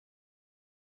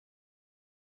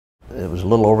It was a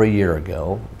little over a year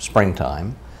ago,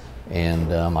 springtime,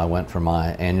 and I went for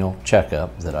my annual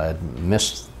checkup that I had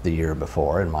missed the year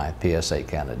before, and my PSA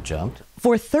count had jumped.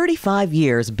 For 35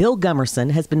 years, Bill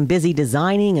Gumerson has been busy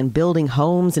designing and building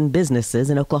homes and businesses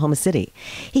in Oklahoma City.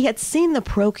 He had seen the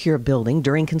ProCure building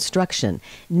during construction,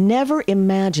 never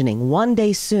imagining one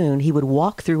day soon he would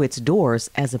walk through its doors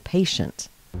as a patient.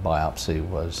 Biopsy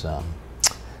was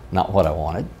not what I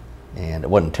wanted, and it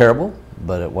wasn't terrible,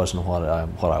 but it wasn't what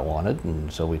I wanted,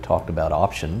 and so we talked about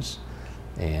options,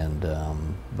 and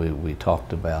we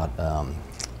talked about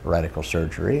radical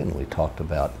surgery, and we talked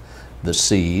about the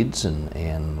seeds,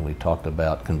 and we talked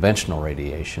about conventional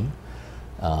radiation.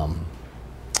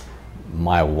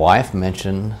 My wife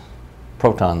mentioned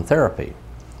proton therapy,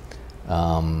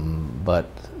 but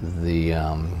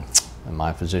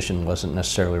my physician wasn't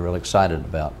necessarily really excited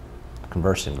about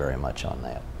conversing very much on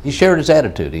that. He shared his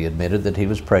attitude. He admitted that he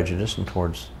was prejudiced and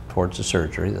towards the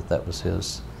surgery, that was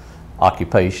his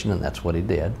occupation, and that's what he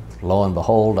did. Lo and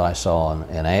behold, I saw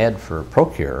an ad for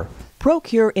ProCure.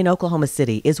 ProCure in Oklahoma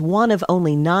City is one of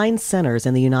only 9 centers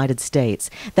in the United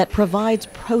States that provides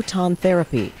proton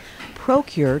therapy.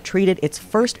 ProCure treated its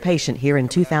first patient here in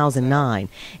 2009.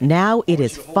 Now it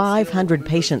is 500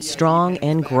 patients strong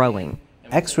and growing.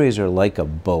 X-rays are like a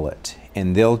bullet,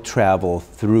 and they'll travel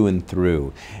through and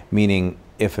through, meaning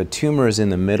if a tumor is in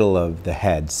the middle of the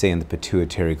head, say in the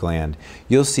pituitary gland,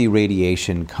 you'll see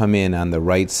radiation come in on the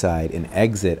right side and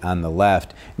exit on the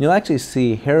left, and you'll actually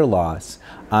see hair loss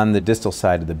on the distal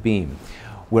side of the beam.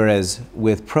 Whereas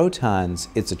with protons,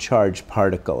 it's a charged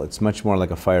particle. It's much more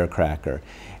like a firecracker.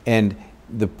 And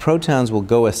the protons will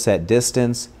go a set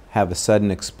distance, have a sudden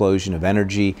explosion of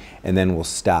energy, and then will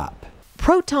stop.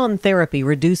 Proton therapy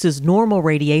reduces normal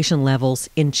radiation levels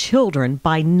in children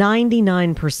by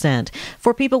 99%.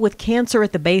 For people with cancer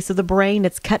at the base of the brain,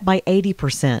 it's cut by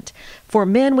 80%. For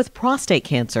men with prostate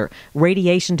cancer,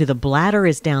 radiation to the bladder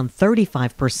is down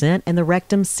 35% and the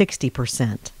rectum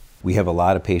 60%. We have a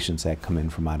lot of patients that come in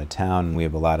from out of town. We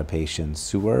have a lot of patients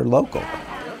who are local.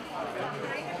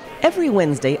 Every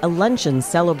Wednesday, a luncheon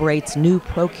celebrates new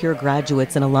ProCure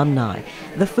graduates and alumni.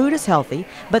 The food is healthy,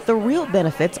 but the real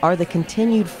benefits are the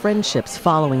continued friendships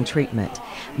following treatment.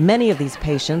 Many of these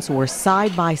patients were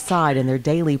side by side in their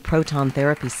daily proton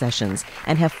therapy sessions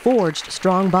and have forged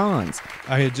strong bonds.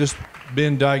 I had just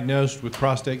been diagnosed with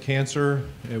prostate cancer.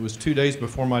 It was 2 days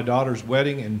before my daughter's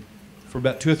wedding, and for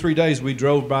about 2 or 3 days we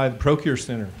drove by the ProCure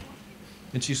Center.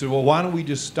 And she said, well, why don't we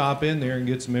just stop in there and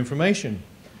get some information?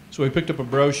 So we picked up a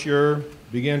brochure,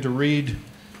 began to read,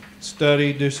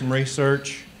 study, do some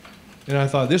research, and I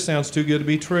thought, this sounds too good to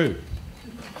be true.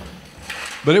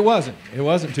 But it wasn't. It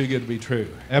wasn't too good to be true.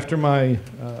 After my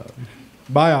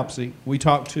biopsy, we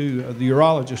talked to the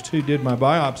urologist who did my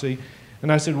biopsy,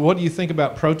 and I said, what do you think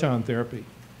about proton therapy?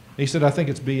 He said, I think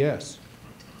it's BS.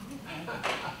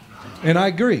 And I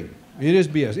agree. It is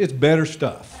BS. It's better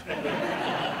stuff.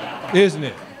 Isn't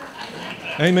it?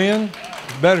 Amen?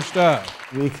 It's better stuff.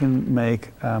 We can make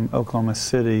Oklahoma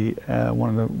City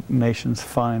one of the nation's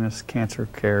finest cancer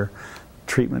care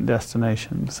treatment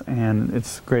destinations, and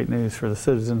it's great news for the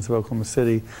citizens of Oklahoma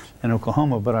City and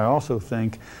Oklahoma, but I also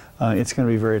think it's going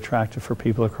to be very attractive for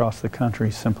people across the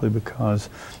country simply because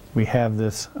we have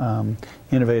this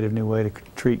innovative new way to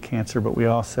treat cancer, but we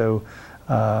also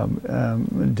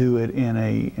do it in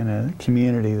a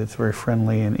community that's very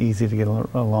friendly and easy to get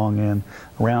around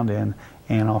in,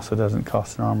 and also doesn't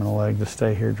cost an arm and a leg to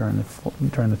stay here during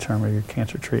the term of your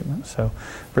cancer treatment. So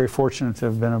very fortunate to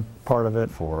have been a part of it.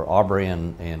 For Aubrey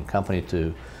and company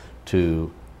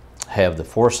to have the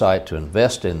foresight to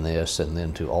invest in this, and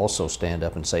then to also stand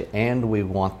up and say, and we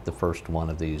want the first one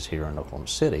of these here in Oklahoma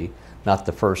City, not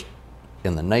the first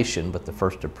in the nation, but the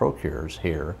first of ProCures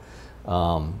here,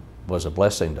 was a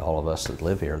blessing to all of us that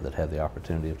live here that had the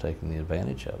opportunity of taking the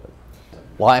advantage of it.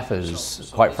 Life is,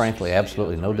 quite frankly,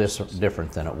 absolutely no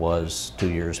different than it was 2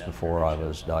 years before I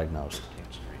was diagnosed.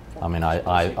 I mean,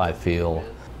 I feel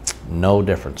no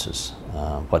differences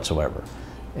whatsoever.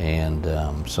 And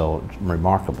so it's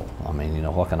remarkable. I mean, you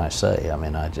know, what can I say? I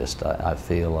mean, I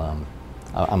feel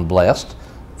I'm blessed,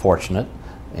 fortunate,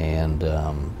 and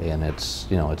it's,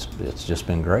 you know, it's just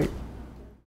been great.